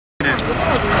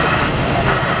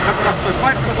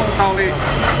paikkakunta oli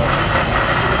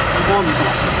monta.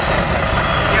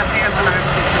 Ja sieltä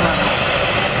lähdettiin tulemaan.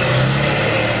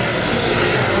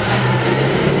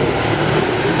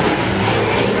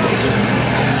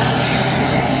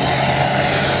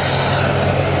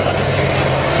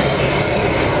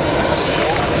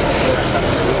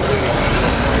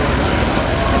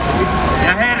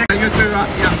 Ja herjytyä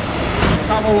ja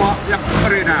savua ja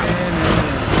korinää.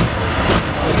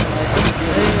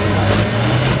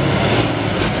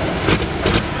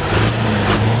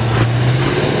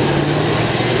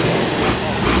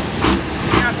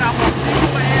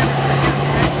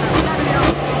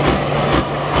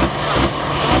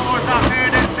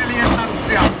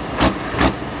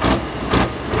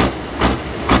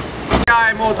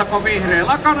 Ei muuta kuin vihreä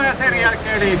lakana ja sen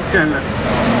jälkeen liikkeelle.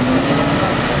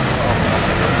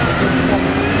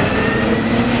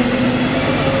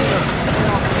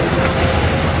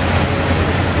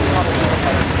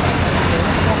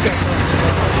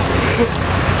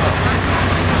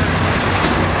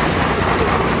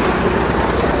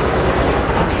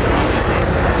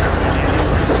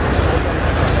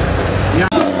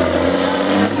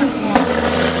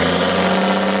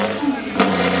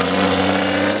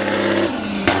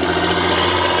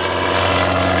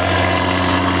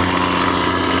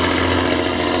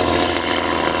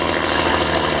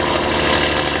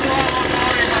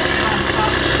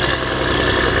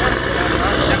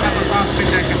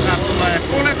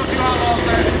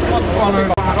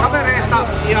 Kavereita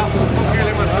ja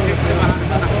kokeilemassa sitten vähän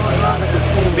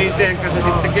mitenkä se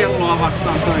sitten kelloa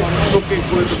vastaan toi tukin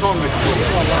kuljetus onnistuu.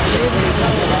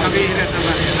 Ja vihreätä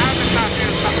väriä näytetään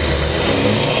sieltä.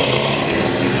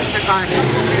 Se 8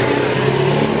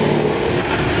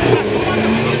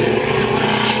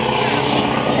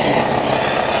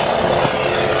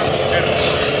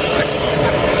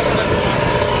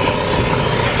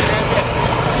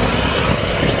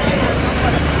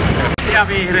 ja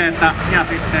vihreätä ja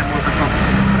sitten muuta kuin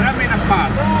räminä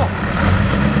päälle.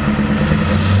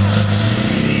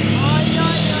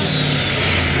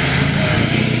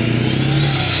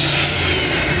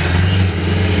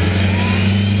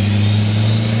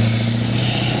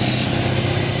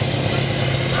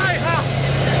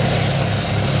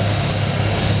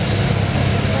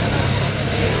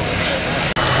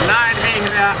 Näin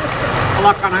vihreä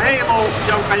lakana heiluu,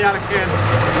 jonka jälkeen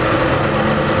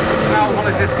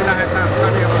rauhallisesti lähdetään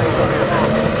stadionille.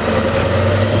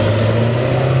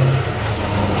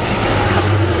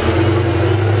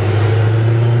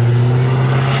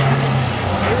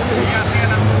 Ja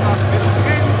siellä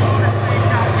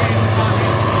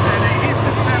ei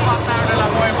istuttele vaan täydellä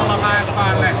voimalla mäen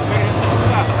päälle.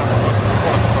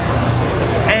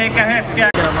 Eikä hetkeä.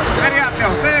 Periaate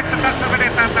on se, että tässä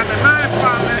vedetään tänne mäen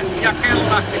päälle ja kello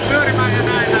lähti pyörimään ja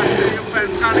näin lähtee Jupen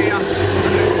Scania.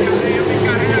 Ei ole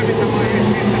mikään ryömitä vaihe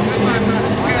sitten. Nyt lähdetään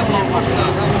kelloon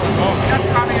vastaan. Ja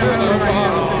Scania mäen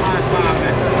päälle.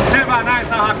 Hyvä, näin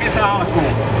saadaan kisa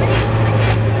alkuun.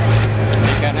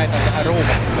 Mikä näitä on vähän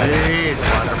ruuvattu. Niin,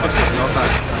 varmasti jotain.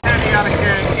 Sen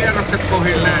jälkeen kierrokset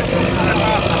kohilleen.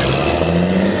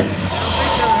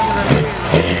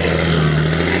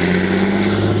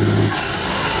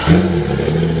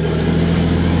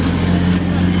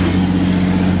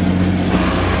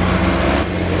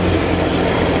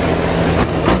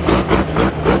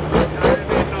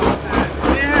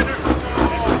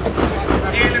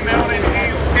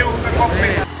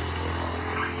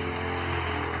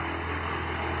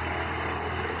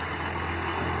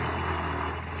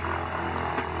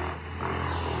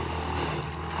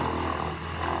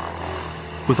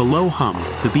 With a low hum,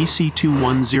 the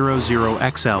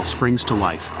BC2100XL springs to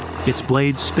life, its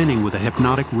blades spinning with a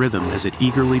hypnotic rhythm as it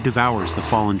eagerly devours the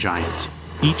fallen giants.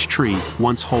 Each tree,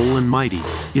 once whole and mighty,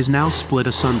 is now split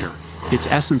asunder, its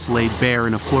essence laid bare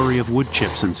in a flurry of wood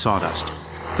chips and sawdust.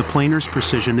 The planer's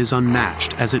precision is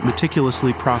unmatched as it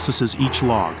meticulously processes each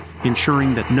log,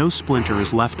 ensuring that no splinter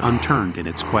is left unturned in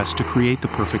its quest to create the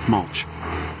perfect mulch.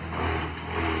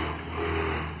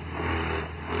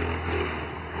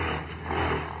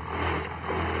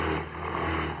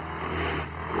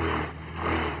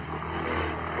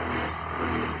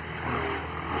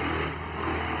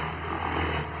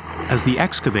 As the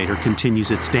excavator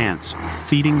continues its dance,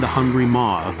 feeding the hungry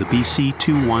maw of the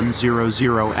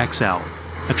BC2100XL,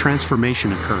 a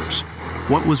transformation occurs.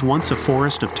 What was once a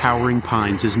forest of towering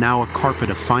pines is now a carpet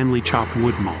of finely chopped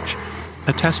wood mulch,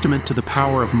 a testament to the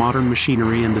power of modern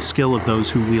machinery and the skill of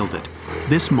those who wield it.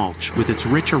 This mulch, with its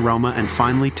rich aroma and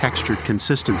finely textured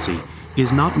consistency,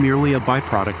 is not merely a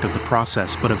byproduct of the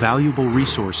process but a valuable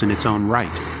resource in its own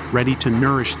right, ready to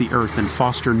nourish the earth and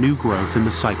foster new growth in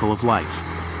the cycle of life.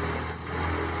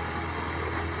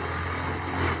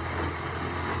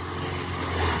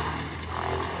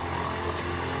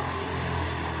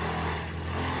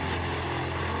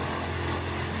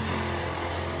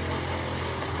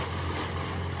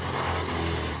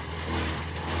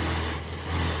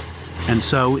 And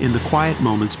so, in the quiet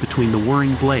moments between the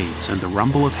whirring blades and the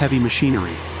rumble of heavy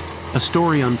machinery, a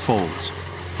story unfolds.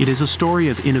 It is a story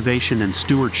of innovation and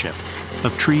stewardship,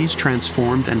 of trees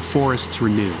transformed and forests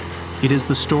renewed. It is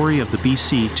the story of the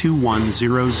BC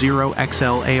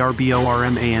 2100XL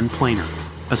ARBORMAN planer,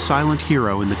 a silent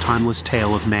hero in the timeless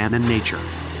tale of man and nature.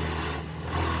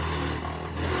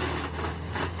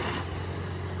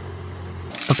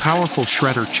 A powerful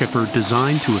shredder chipper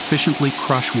designed to efficiently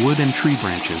crush wood and tree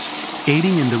branches,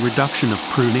 aiding in the reduction of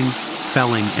pruning,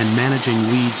 felling, and managing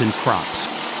weeds and crops.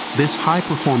 This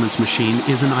high-performance machine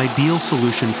is an ideal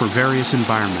solution for various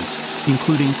environments,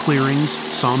 including clearings,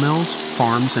 sawmills,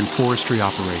 farms, and forestry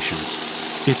operations.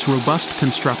 Its robust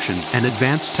construction and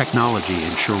advanced technology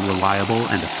ensure reliable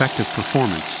and effective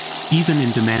performance, even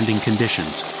in demanding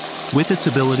conditions. With its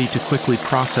ability to quickly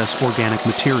process organic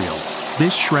material,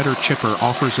 this shredder chipper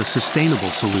offers a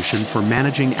sustainable solution for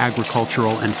managing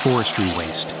agricultural and forestry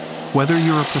waste. Whether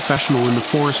you're a professional in the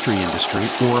forestry industry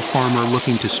or a farmer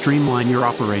looking to streamline your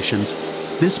operations,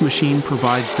 this machine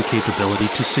provides the capability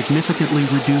to significantly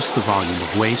reduce the volume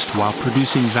of waste while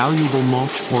producing valuable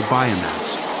mulch or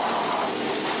biomass.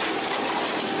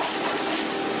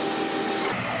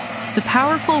 The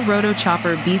powerful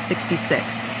Rotochopper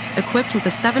B66, equipped with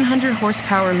a 700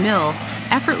 horsepower mill,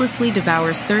 effortlessly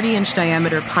devours 30-inch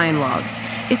diameter pine logs,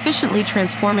 efficiently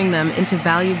transforming them into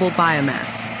valuable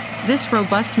biomass. This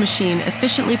robust machine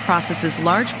efficiently processes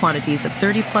large quantities of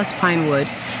 30-plus pine wood,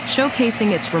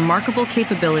 showcasing its remarkable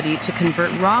capability to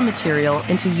convert raw material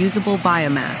into usable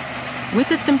biomass.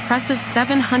 With its impressive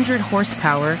 700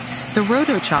 horsepower, the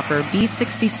Rotochopper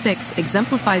B66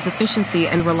 exemplifies efficiency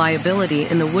and reliability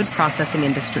in the wood processing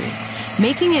industry,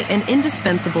 making it an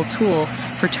indispensable tool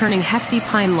for turning hefty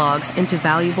pine logs into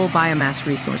valuable biomass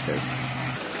resources.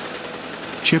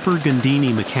 Chipper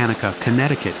Gandini Mechanica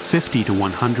Connecticut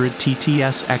 50-100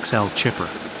 TTS XL chipper.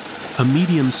 A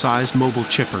medium-sized mobile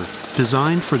chipper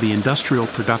designed for the industrial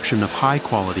production of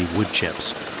high-quality wood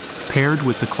chips. Paired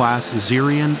with the class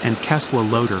Zirion and Kessler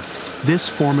loader, this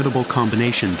formidable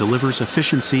combination delivers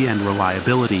efficiency and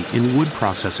reliability in wood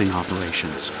processing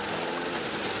operations.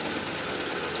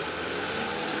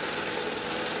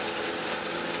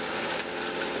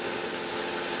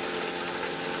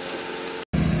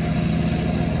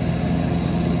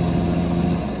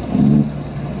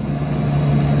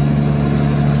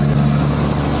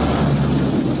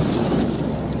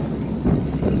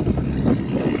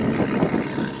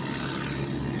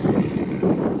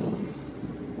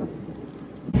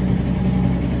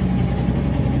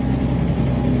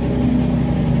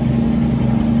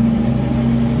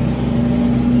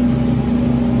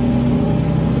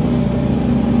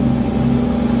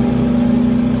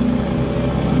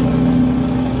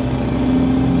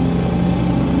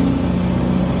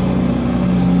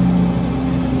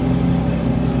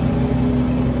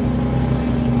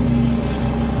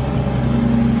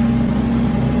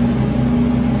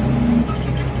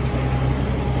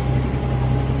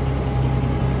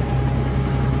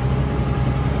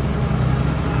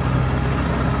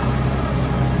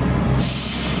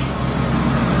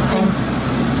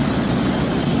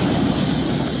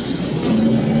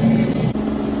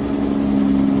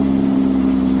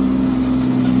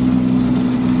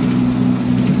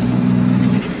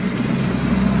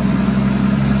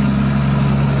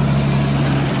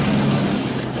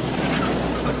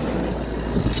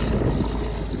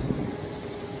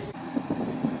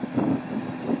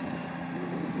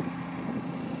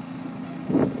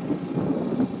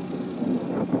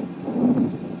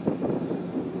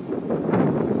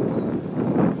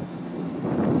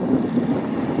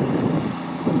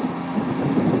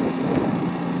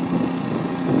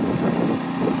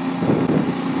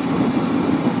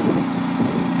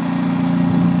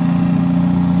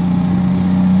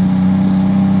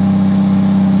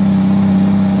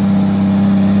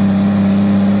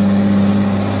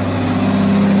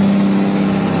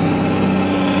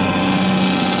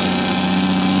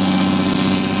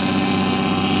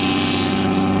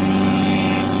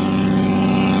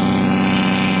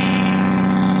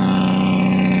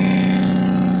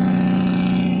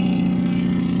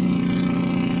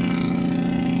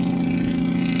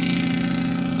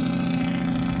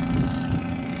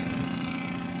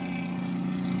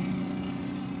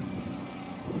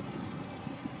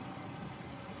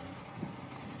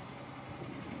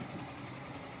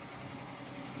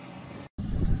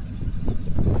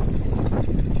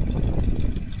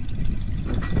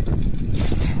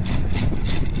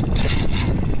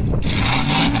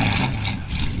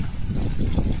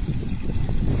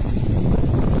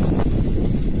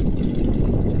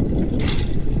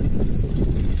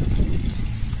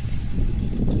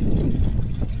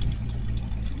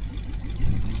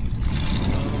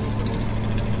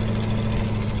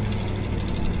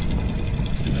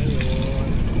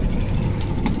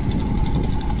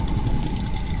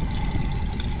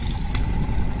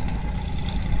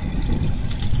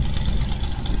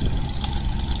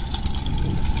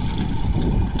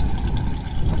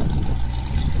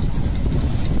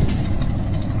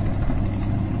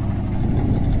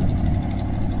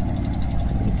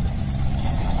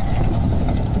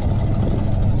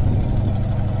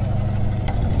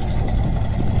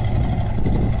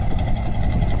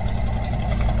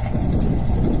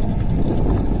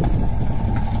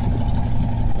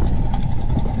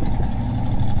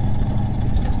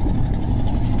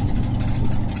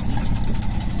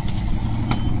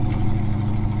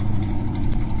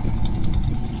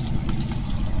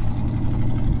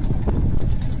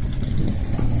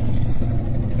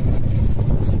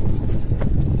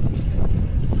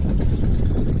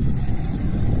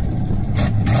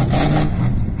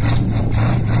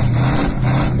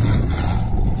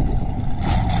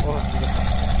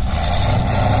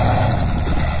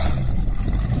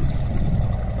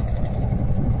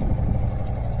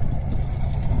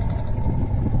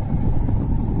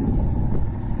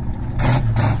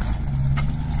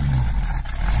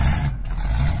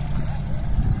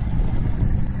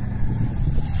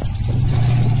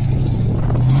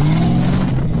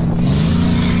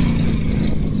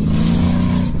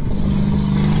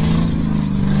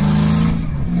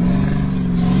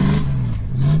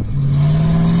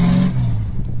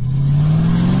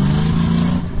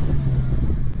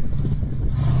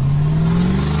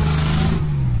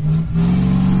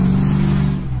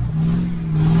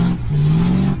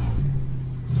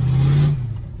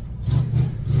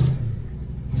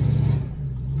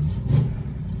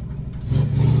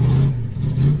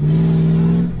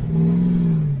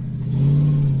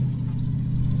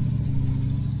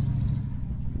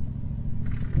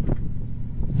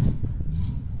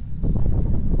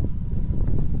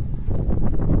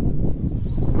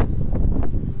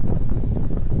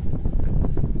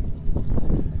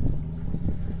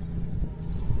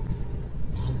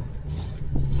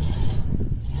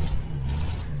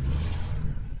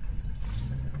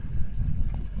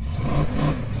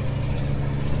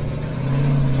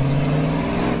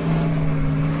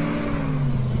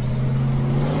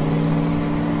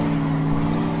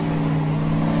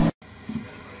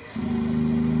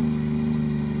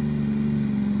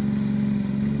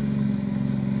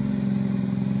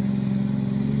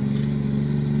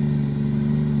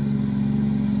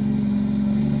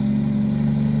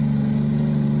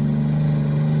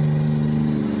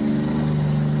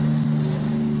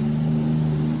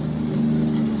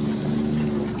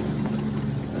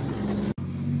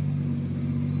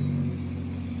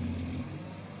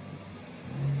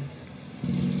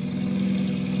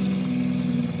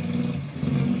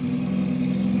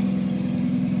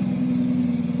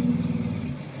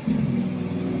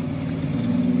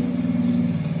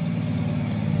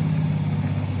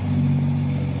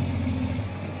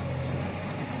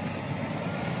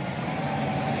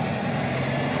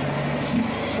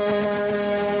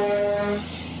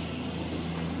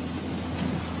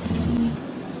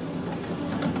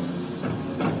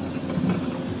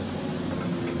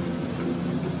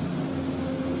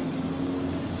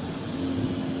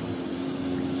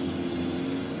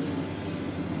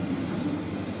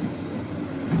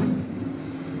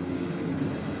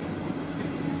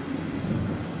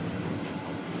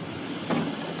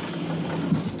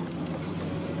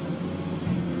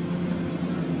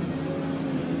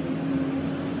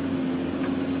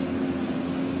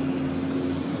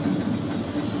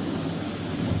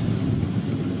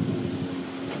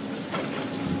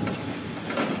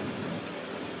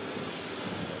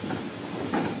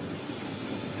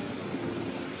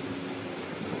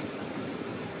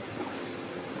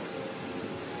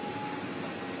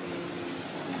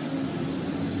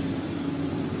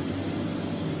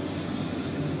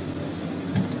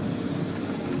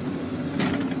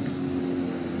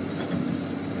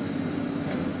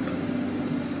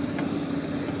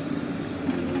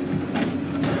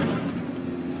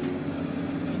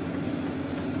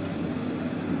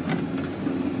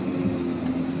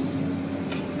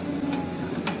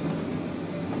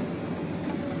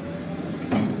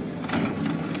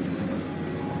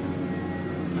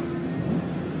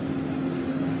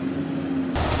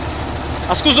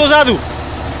 A zkus dozadu.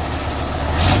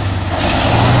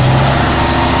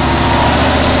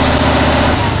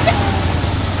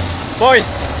 Pojď.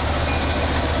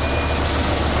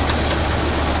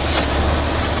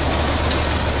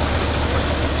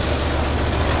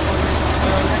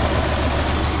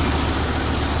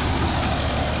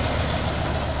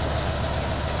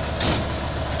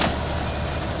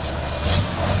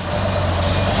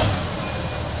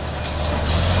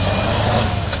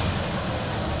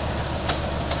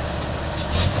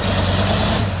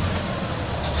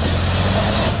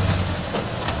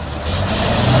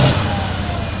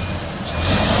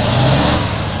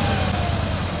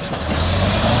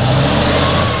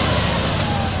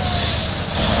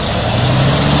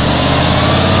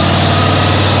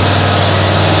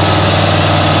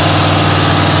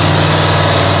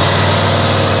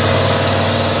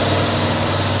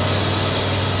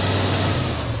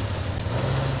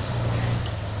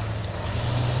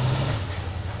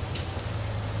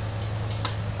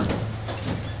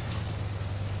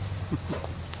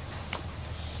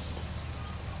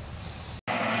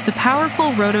 The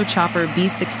powerful rotochopper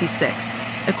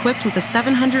B66, equipped with a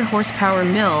 700 horsepower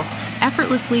mill,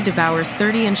 effortlessly devours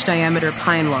 30-inch diameter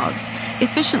pine logs,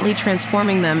 efficiently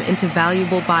transforming them into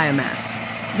valuable biomass.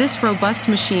 This robust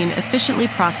machine efficiently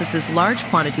processes large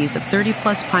quantities of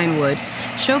 30-plus pine wood,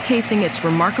 showcasing its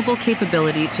remarkable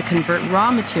capability to convert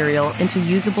raw material into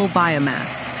usable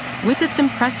biomass. With its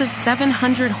impressive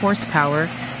 700 horsepower,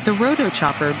 the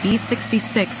rotochopper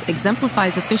B66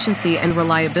 exemplifies efficiency and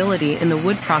reliability in the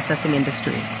wood processing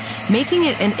industry, making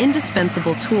it an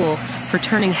indispensable tool for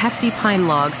turning hefty pine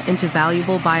logs into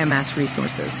valuable biomass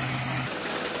resources.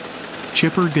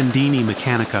 Chipper Gandini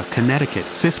Mechanica Connecticut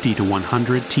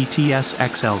 50-100 TTS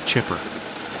XL Chipper.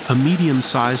 A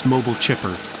medium-sized mobile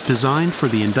chipper designed for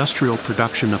the industrial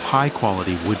production of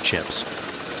high-quality wood chips.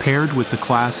 Paired with the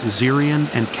class Zirion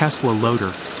and Kessler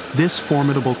loader, this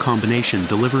formidable combination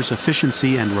delivers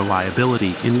efficiency and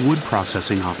reliability in wood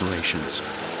processing operations.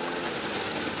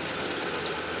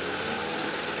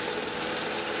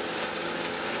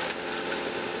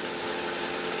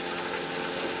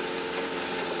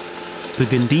 The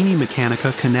Gandini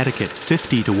Mechanica Connecticut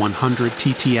 50-100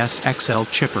 TTS XL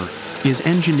chipper is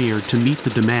engineered to meet the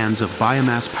demands of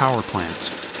biomass power plants,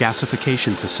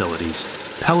 gasification facilities,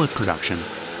 pellet production,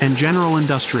 and general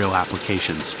industrial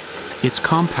applications. Its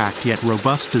compact yet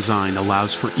robust design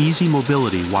allows for easy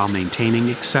mobility while maintaining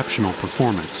exceptional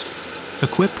performance.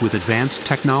 Equipped with advanced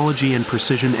technology and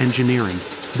precision engineering,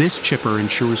 this chipper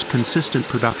ensures consistent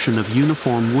production of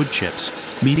uniform wood chips,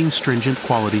 meeting stringent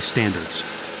quality standards.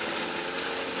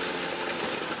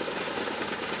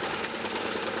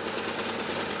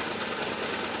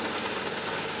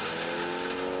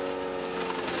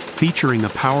 Featuring a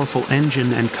powerful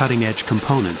engine and cutting-edge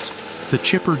components, the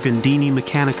Chipper Gandini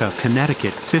Mechanica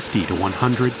Connecticut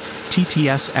 50-100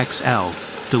 TTS XL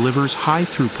delivers high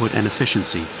throughput and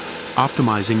efficiency,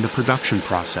 optimizing the production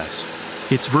process.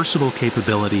 Its versatile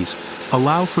capabilities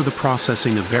allow for the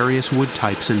processing of various wood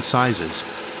types and sizes,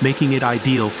 making it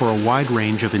ideal for a wide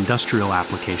range of industrial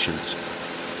applications.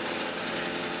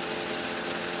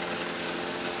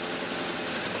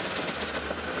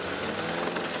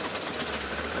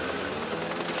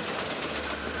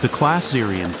 The class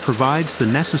Zirion provides the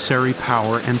necessary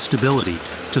power and stability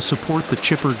to support the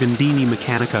Chipper Gandini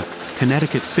Mechanica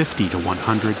Connecticut 50-100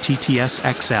 TTS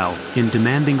XL in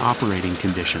demanding operating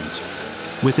conditions.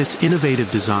 With its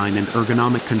innovative design and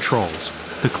ergonomic controls,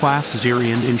 the class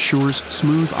Zirion ensures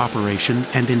smooth operation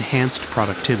and enhanced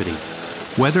productivity.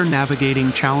 Whether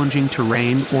navigating challenging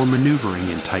terrain or maneuvering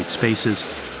in tight spaces,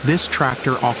 this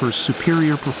tractor offers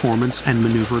superior performance and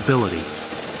maneuverability.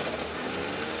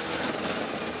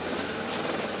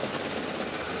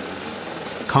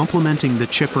 Complementing the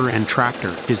chipper and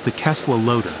tractor is the Kessler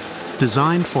loader,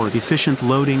 designed for efficient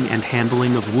loading and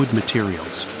handling of wood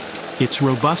materials. Its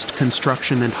robust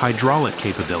construction and hydraulic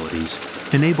capabilities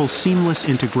enable seamless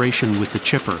integration with the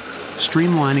chipper,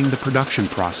 streamlining the production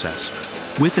process.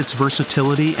 With its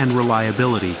versatility and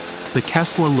reliability, the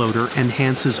Kessler loader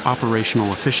enhances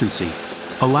operational efficiency,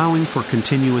 allowing for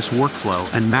continuous workflow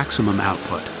and maximum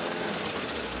output.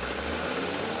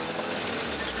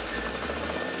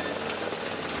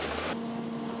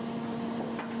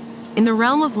 In the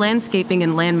realm of landscaping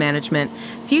and land management,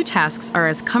 few tasks are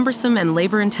as cumbersome and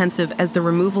labor-intensive as the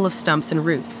removal of stumps and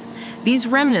roots. These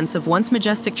remnants of once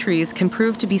majestic trees can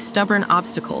prove to be stubborn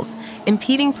obstacles,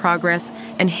 impeding progress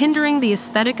and hindering the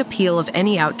aesthetic appeal of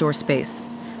any outdoor space.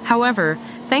 However,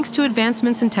 thanks to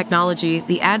advancements in technology,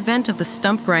 the advent of the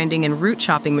stump grinding and root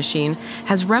chopping machine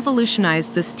has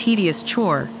revolutionized this tedious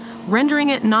chore. rendering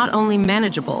it not only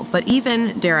manageable, but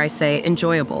even, dare I say,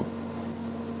 enjoyable.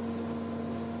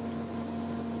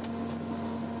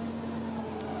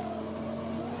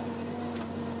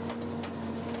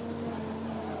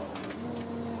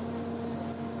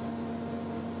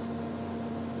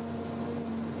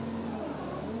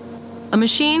 A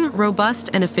machine, robust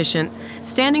and efficient,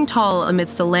 standing tall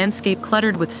amidst a landscape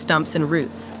cluttered with stumps and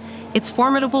roots. Its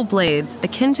formidable blades,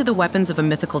 akin to the weapons of a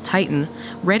mythical titan,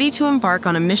 ready to embark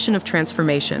on a mission of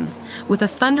transformation. With a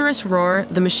thunderous roar,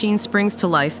 the machine springs to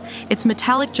life, its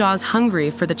metallic jaws hungry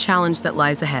for the challenge that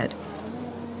lies ahead.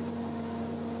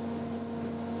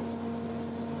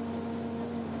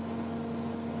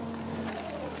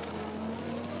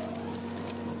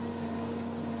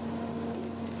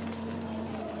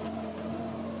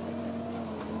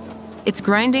 Its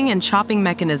grinding and chopping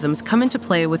mechanisms come into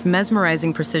play with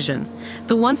mesmerizing precision.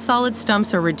 The once solid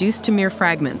stumps are reduced to mere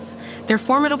fragments, their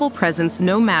formidable presence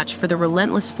no match for the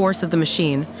relentless force of the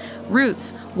machine.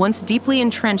 Roots, once deeply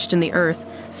entrenched in the earth,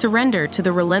 surrender to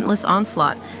the relentless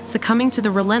onslaught, succumbing to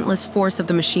the relentless force of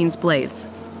the machine's blades.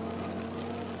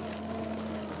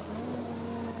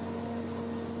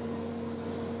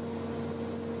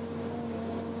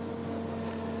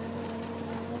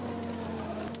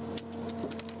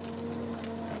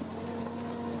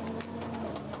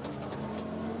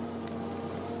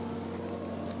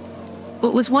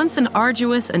 What was once an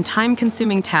arduous and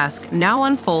time-consuming task now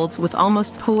unfolds with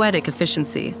almost poetic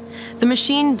efficiency. The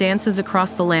machine dances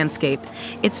across the landscape,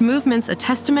 its movements a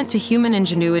testament to human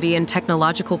ingenuity and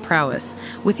technological prowess.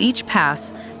 With each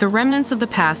pass, the remnants of the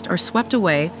past are swept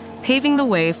away, paving the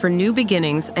way for new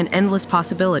beginnings and endless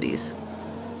possibilities.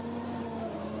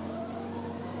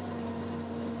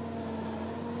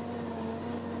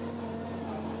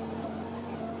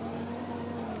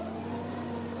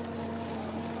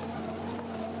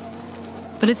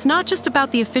 But it's not just about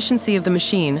the efficiency of the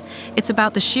machine, it's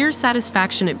about the sheer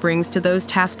satisfaction it brings to those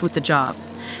tasked with the job.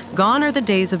 Gone are the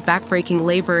days of backbreaking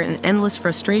labor and endless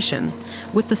frustration.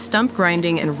 With the stump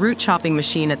grinding and root chopping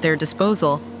machine at their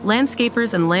disposal,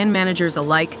 landscapers and land managers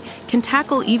alike can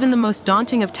tackle even the most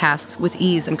daunting of tasks with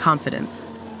ease and confidence.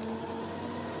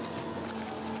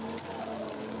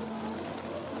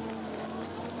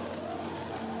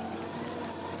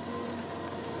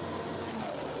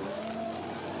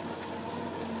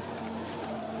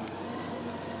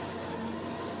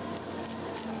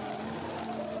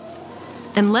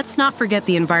 And let's not forget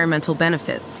the environmental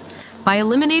benefits. By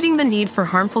eliminating the need for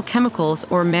harmful chemicals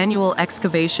or manual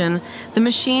excavation, the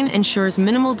machine ensures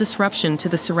minimal disruption to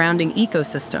the surrounding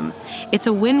ecosystem. It's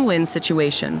a win-win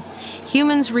situation.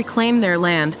 Humans reclaim their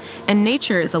land, and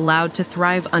nature is allowed to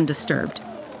thrive undisturbed.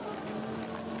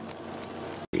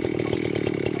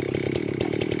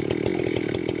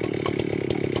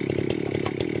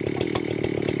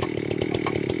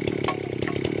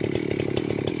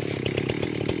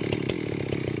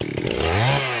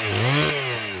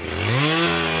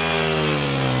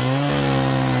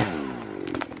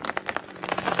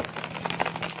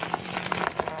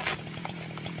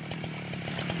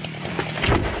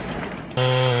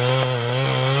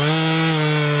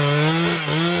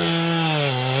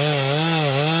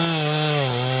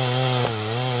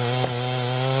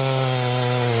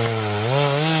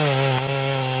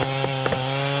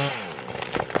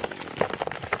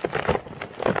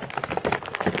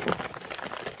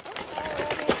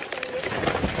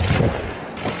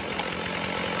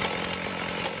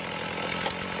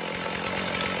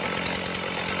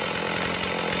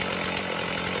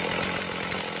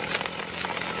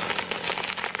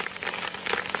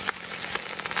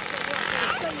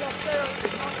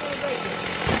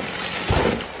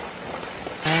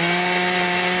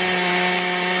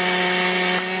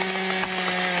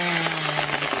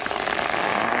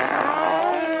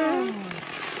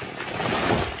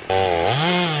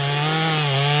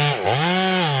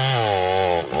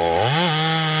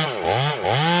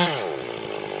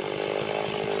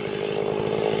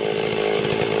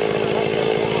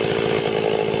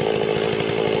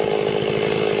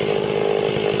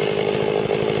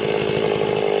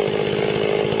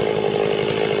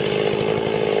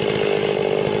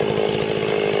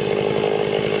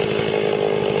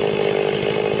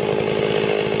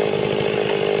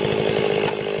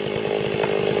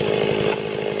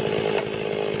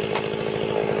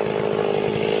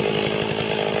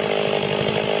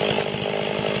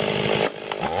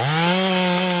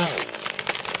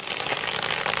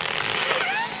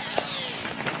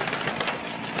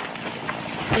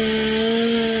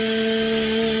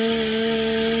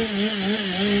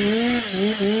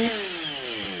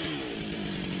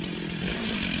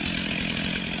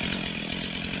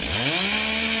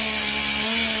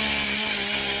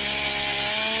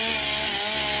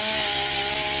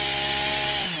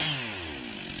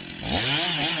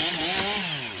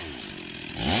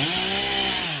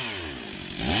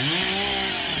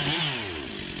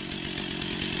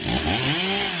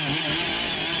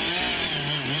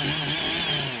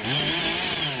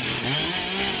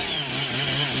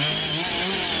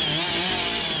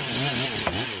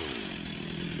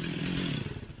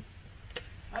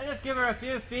 give her a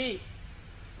few feet.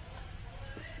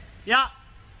 Yeah.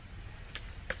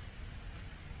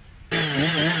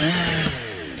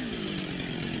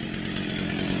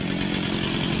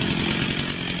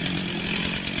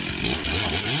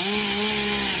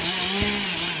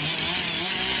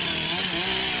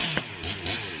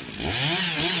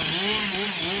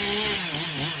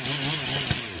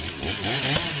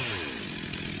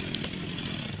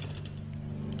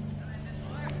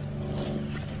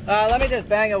 Let me just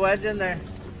bang a wedge in there.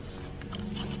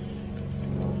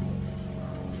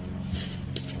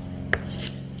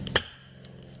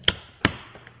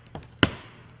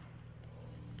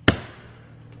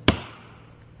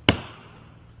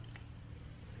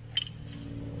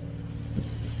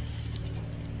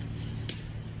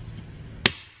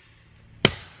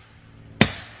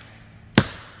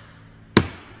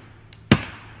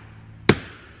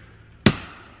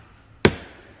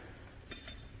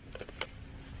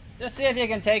 Just see if you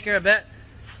can take her a bit.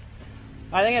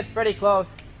 I think it's pretty close.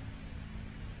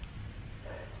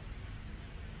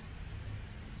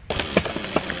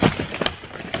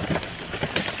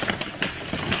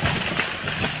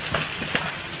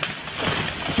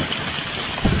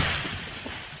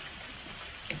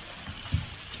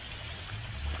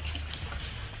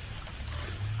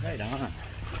 Right on.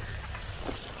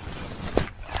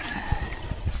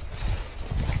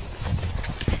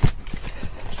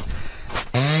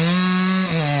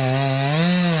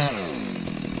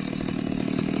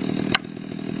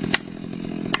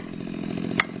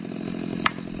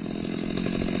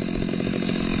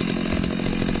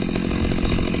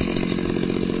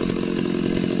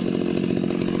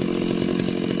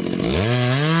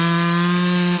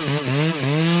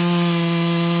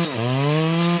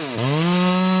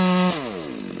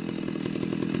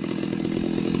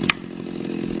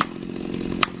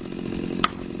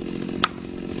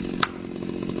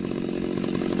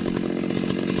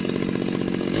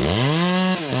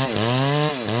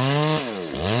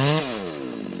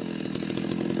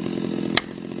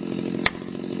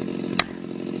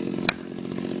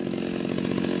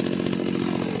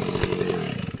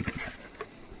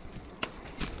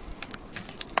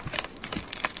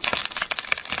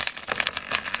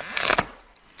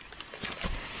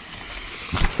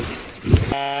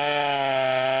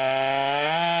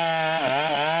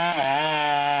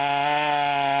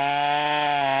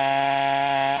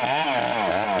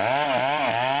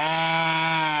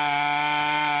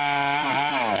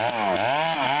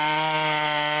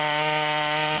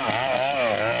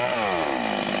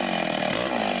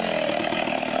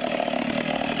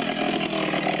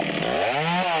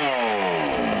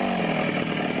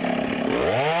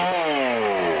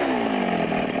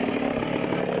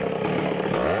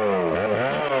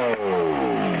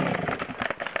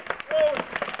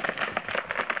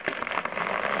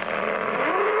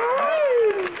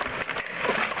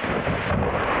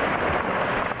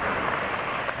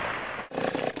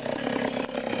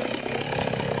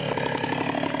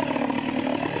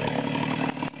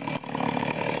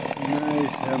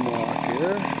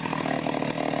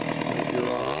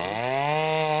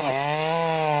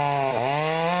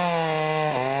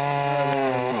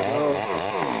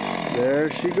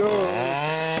 There she goes.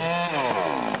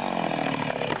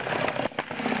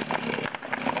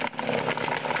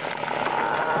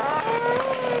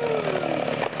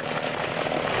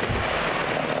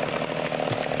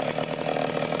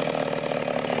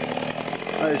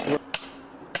 Nice work.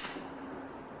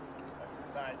 That's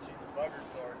a sign she's a bugger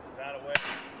towards. Is that a way?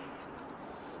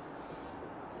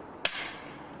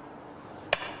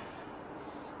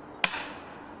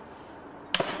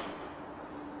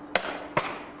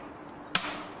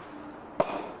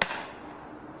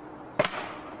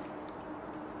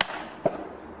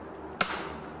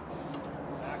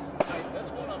 This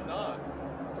one I'm not.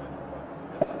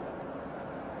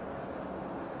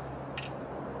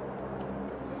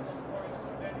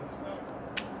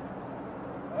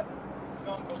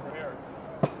 Sun's over here.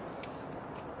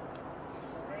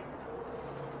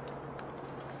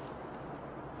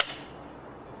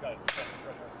 He's got a second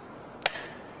triple.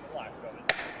 Relax of it.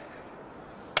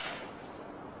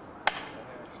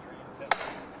 Extreme tip.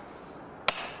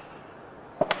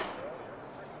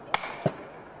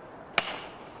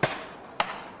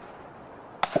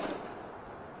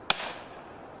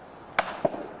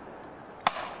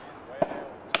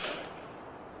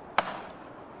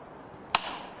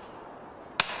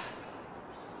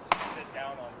 Sit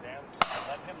down on Dan's side.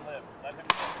 Let him live. Let him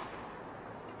live.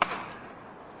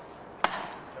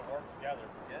 So work together.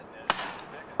 Getting it.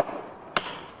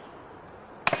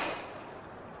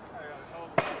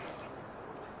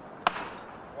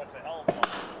 What's a hell of a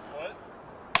foot?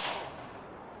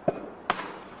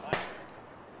 Nice.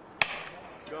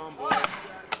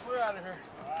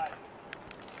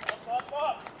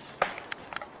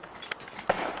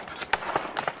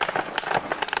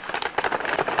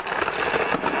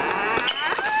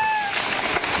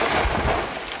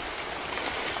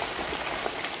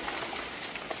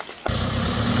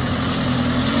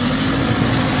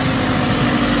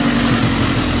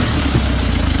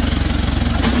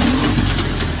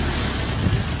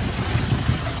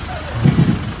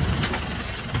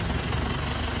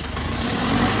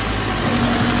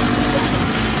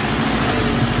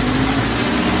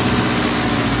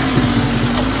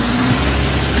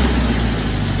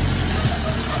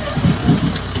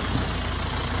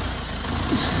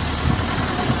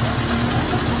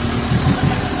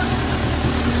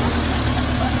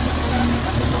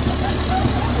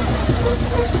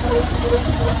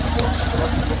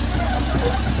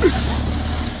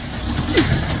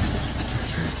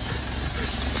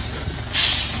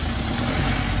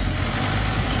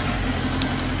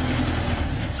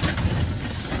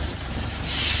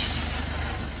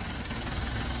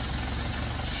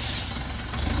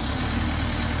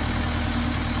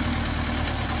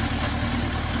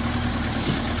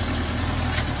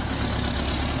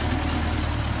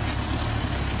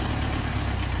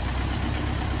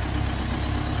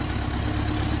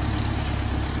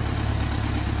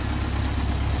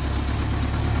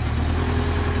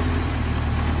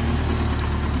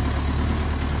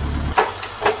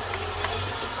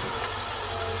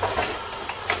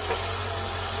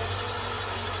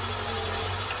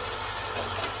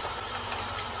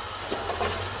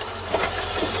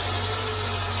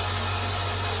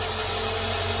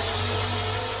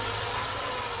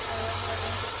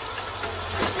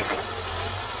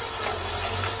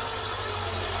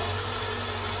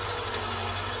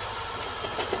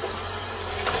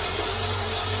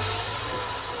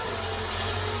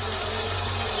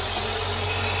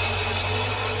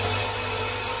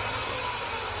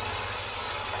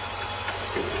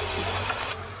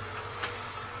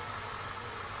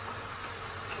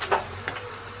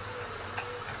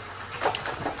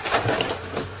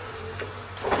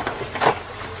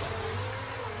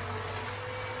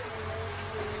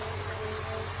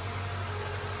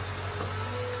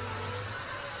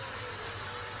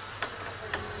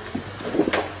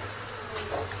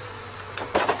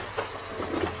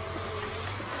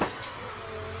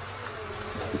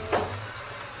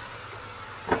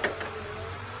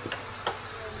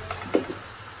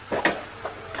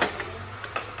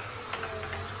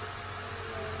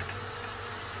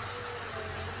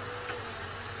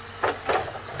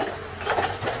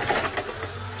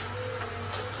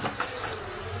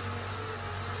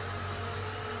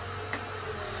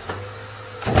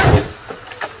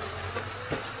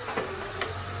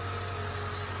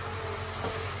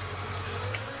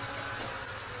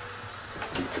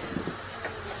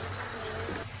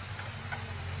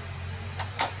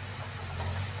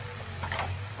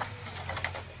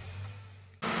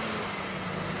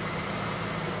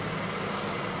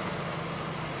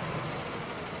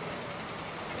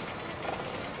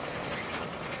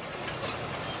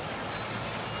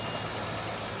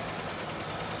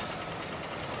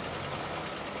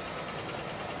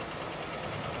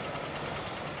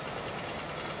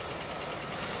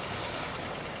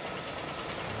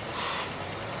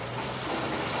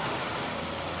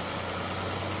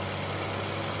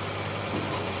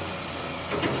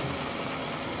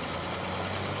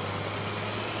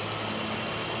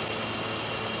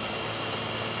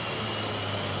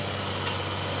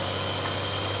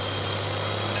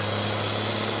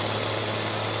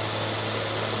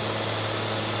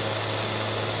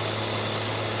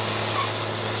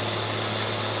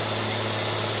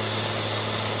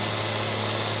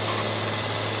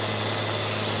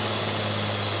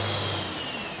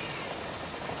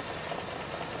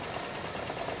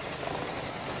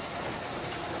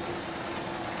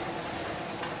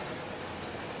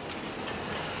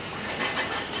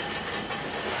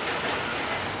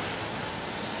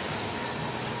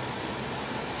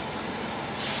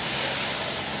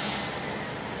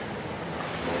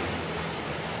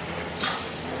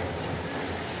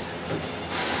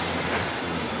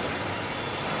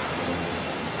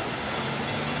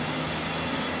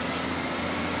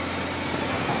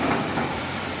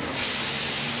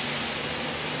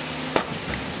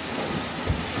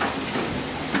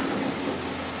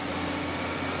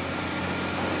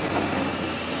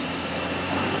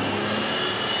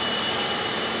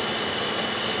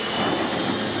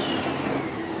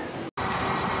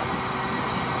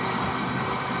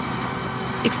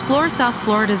 Explore South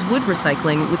Florida's wood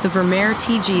recycling with the Vermeer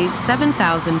TG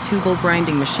 7000 tubal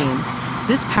grinding machine.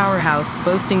 This powerhouse,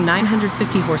 boasting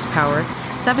 950 horsepower,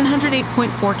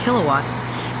 708.4 kilowatts,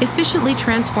 efficiently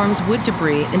transforms wood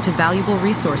debris into valuable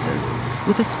resources.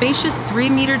 With a spacious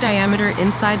 3-meter diameter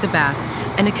inside the bath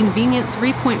and a convenient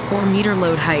 3.4-meter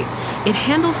load height, it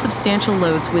handles substantial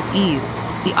loads with ease.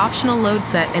 The optional load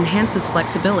set enhances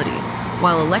flexibility,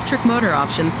 while electric motor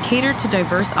options cater to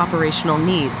diverse operational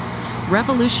needs.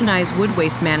 Revolutionize wood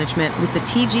waste management with the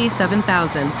TG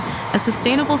 7000, a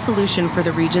sustainable solution for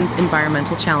the region's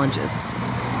environmental challenges.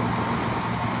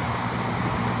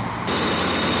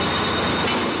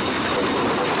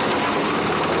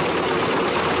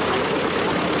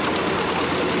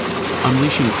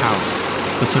 Unleashing power.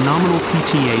 The phenomenal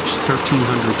PTH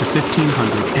 1300 to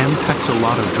 1500 M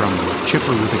Petzolato drummer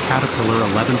chipper with a Caterpillar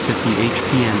 1150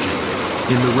 HP engine.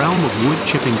 In the realm of wood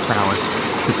chipping prowess,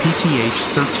 the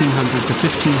PTH 1300 to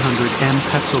 1500 M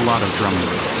Petzolato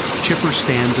drummer chipper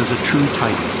stands as a true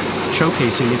titan.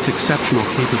 showcasing its exceptional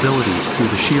capabilities through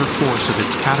the sheer force of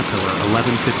its Caterpillar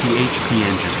 1150 HP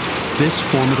engine. This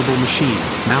formidable machine,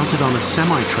 mounted on a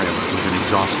semi-trailer with an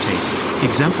exhaust tape,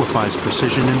 exemplifies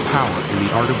precision and power in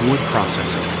the art of wood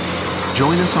processing.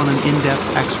 Join us on an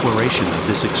in-depth exploration of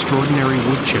this extraordinary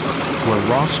wood chipper, where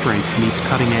raw strength meets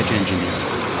cutting-edge engineering.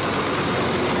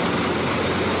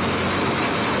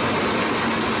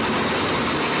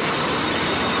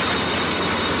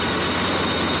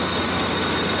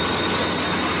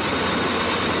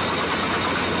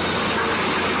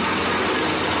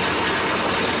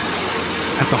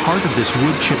 At the heart of this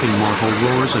wood-chipping marvel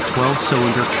roars a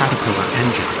 12-cylinder Caterpillar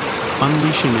engine,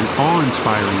 unleashing an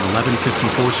awe-inspiring 1150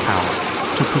 horsepower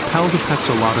to propel the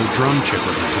Petzolato drum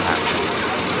chipper into action.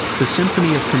 The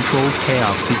symphony of controlled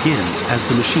chaos begins as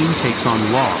the machine takes on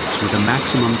logs with a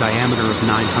maximum diameter of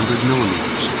 900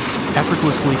 millimeters,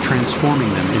 effortlessly transforming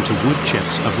them into wood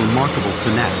chips of remarkable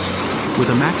finesse. With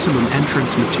a maximum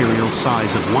entrance material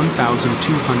size of 1,200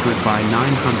 by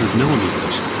 900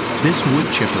 millimeters, this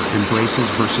wood chipper embraces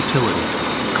versatility,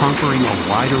 conquering a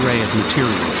wide array of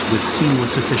materials with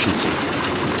seamless efficiency.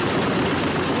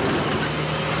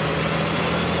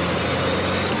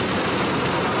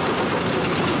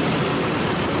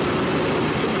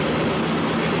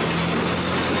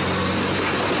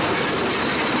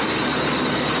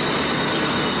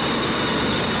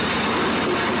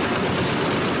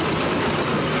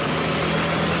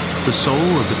 The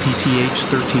soul of the PTH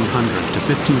 1300 to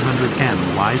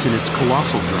 1500M lies in its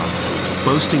colossal drum,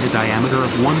 boasting a diameter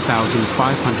of 1,500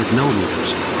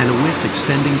 millimeters and a width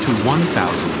extending to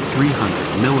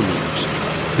 1,300 millimeters.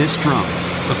 This drum,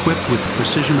 equipped with the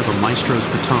precision of a maestro's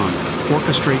baton,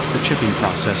 orchestrates the chipping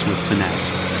process with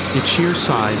finesse. Its sheer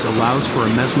size allows for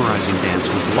a mesmerizing dance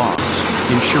with logs,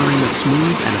 ensuring a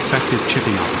smooth and effective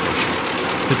chipping operation.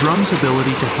 The drum's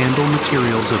ability to handle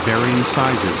materials of varying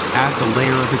sizes adds a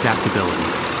layer of adaptability,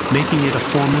 making it a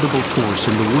formidable force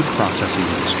in the wood processing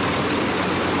industry.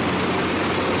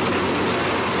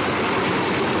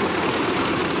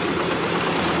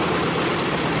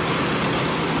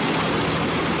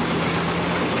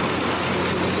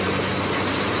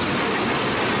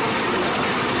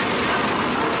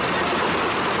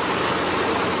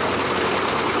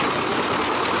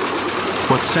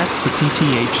 What sets the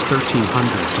PTH 1300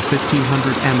 to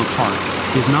 1500M apart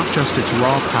is not just its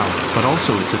raw power, but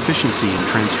also its efficiency in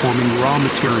transforming raw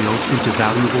materials into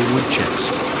valuable wood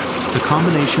chips. The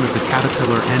combination of the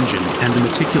Caterpillar engine and the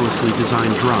meticulously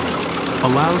designed drum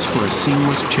allows for a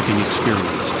seamless chipping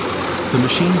experience. The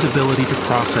machine's ability to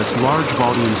process large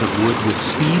volumes of wood with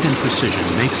speed and precision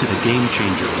makes it a game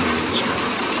changer in the industry.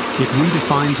 It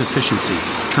redefines efficiency,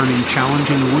 turning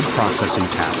challenging wood processing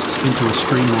tasks into a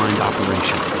streamlined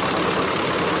operation.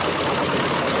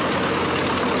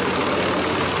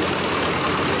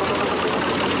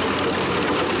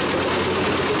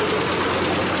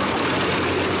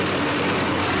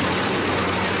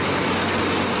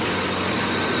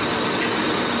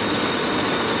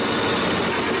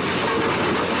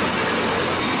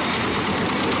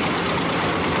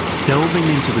 Delving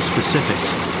into the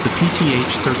specifics, the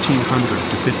PTH 1300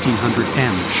 to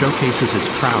 1500M showcases its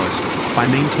prowess by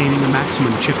maintaining a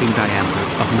maximum chipping diameter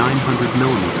of 900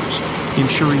 millimeters,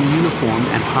 ensuring uniform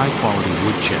and high-quality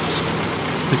wood chips.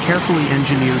 The carefully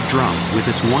engineered drum, with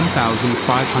its 1,500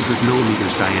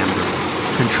 millimeters diameter,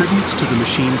 contributes to the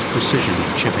machine's precision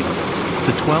in chipping.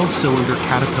 The 12-cylinder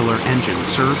Caterpillar engine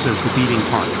serves as the beating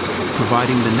heart,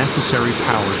 providing the necessary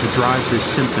power to drive this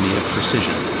symphony of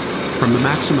precision. From the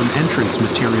maximum entrance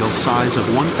material size of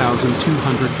 1,200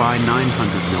 by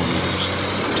 900 millimeters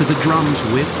to the drum's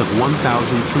width of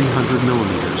 1,300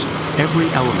 millimeters, every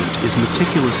element is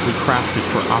meticulously crafted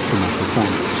for optimal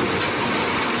performance.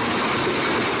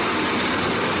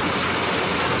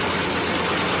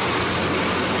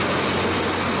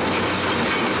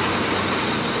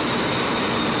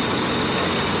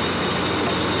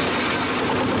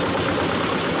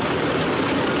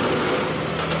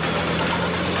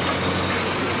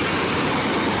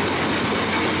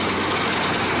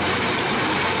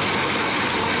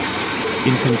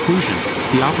 In conclusion,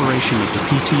 the operation of the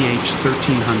PTH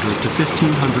 1300 to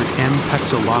 1500M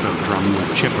Petzolato drum wood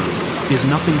chipper is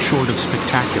nothing short of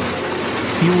spectacular.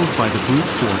 Fueled by the brute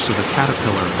force of a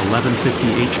Caterpillar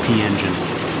 1150 HP engine,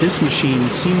 this machine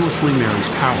seamlessly marries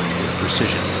power with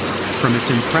precision. From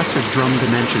its impressive drum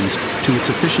dimensions to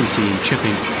its efficiency in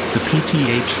chipping, the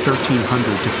PTH 1300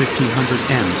 to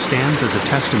 1500M stands as a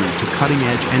testament to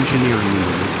cutting-edge engineering in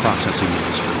the wood processing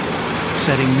industry,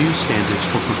 setting new standards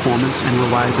for performance and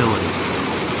reliability.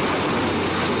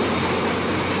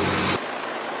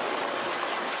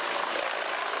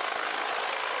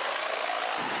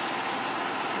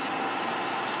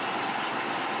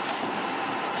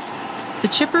 The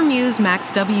Chipper Muse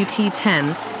Max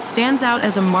WT10 stands out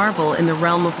as a marvel in the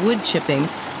realm of wood chipping,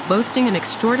 boasting an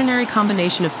extraordinary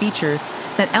combination of features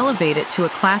that elevate it to a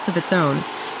class of its own.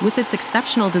 With its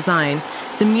exceptional design,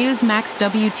 the Muse Max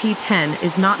WT10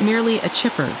 is not merely a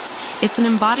chipper. It's an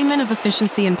embodiment of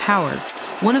efficiency and power.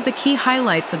 One of the key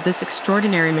highlights of this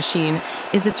extraordinary machine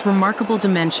is its remarkable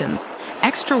dimensions: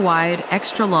 extra wide,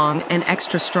 extra long, and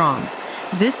extra strong.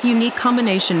 This unique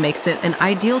combination makes it an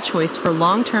ideal choice for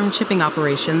long-term chipping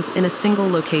operations in a single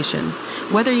location.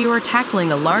 Whether you are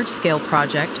tackling a large-scale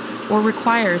project or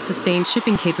require sustained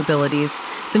shipping capabilities,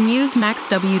 the Muse Max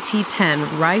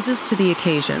WT10 rises to the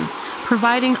occasion,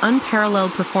 providing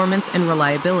unparalleled performance and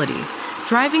reliability.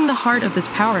 Driving the heart of this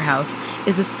powerhouse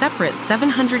is a separate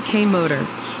 700K motor,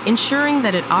 ensuring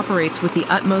that it operates with the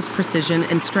utmost precision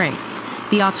and strength.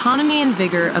 The autonomy and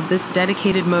vigor of this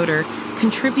dedicated motor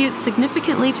contributes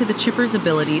significantly to the chipper's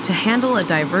ability to handle a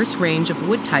diverse range of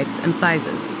wood types and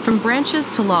sizes. From branches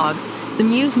to logs, the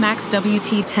Muse Max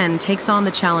WT10 takes on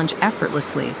the challenge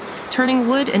effortlessly, turning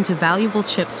wood into valuable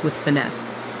chips with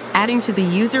finesse. Adding to the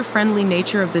user-friendly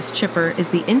nature of this chipper is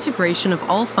the integration of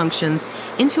all functions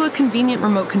into a convenient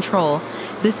remote control.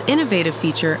 This innovative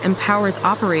feature empowers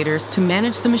operators to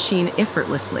manage the machine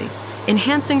effortlessly,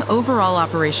 enhancing overall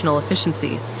operational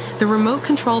efficiency. The remote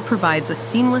control provides a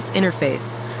seamless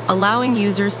interface, allowing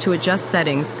users to adjust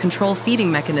settings, control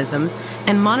feeding mechanisms,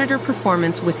 and monitor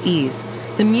performance with ease.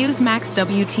 The Muse Max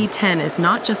WT10 is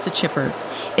not just a chipper,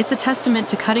 it's a testament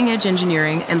to cutting-edge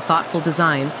engineering and thoughtful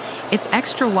design. Its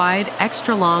extra wide,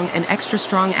 extra long, and extra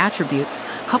strong attributes,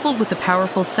 coupled with the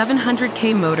powerful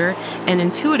 700K motor and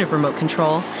intuitive remote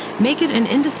control, make it an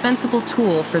indispensable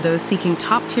tool for those seeking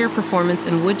top-tier performance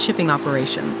in wood chipping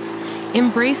operations.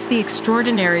 Embrace the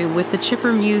extraordinary with the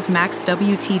Chipper Muse Max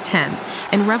WT10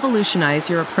 and revolutionize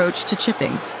your approach to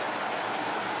chipping.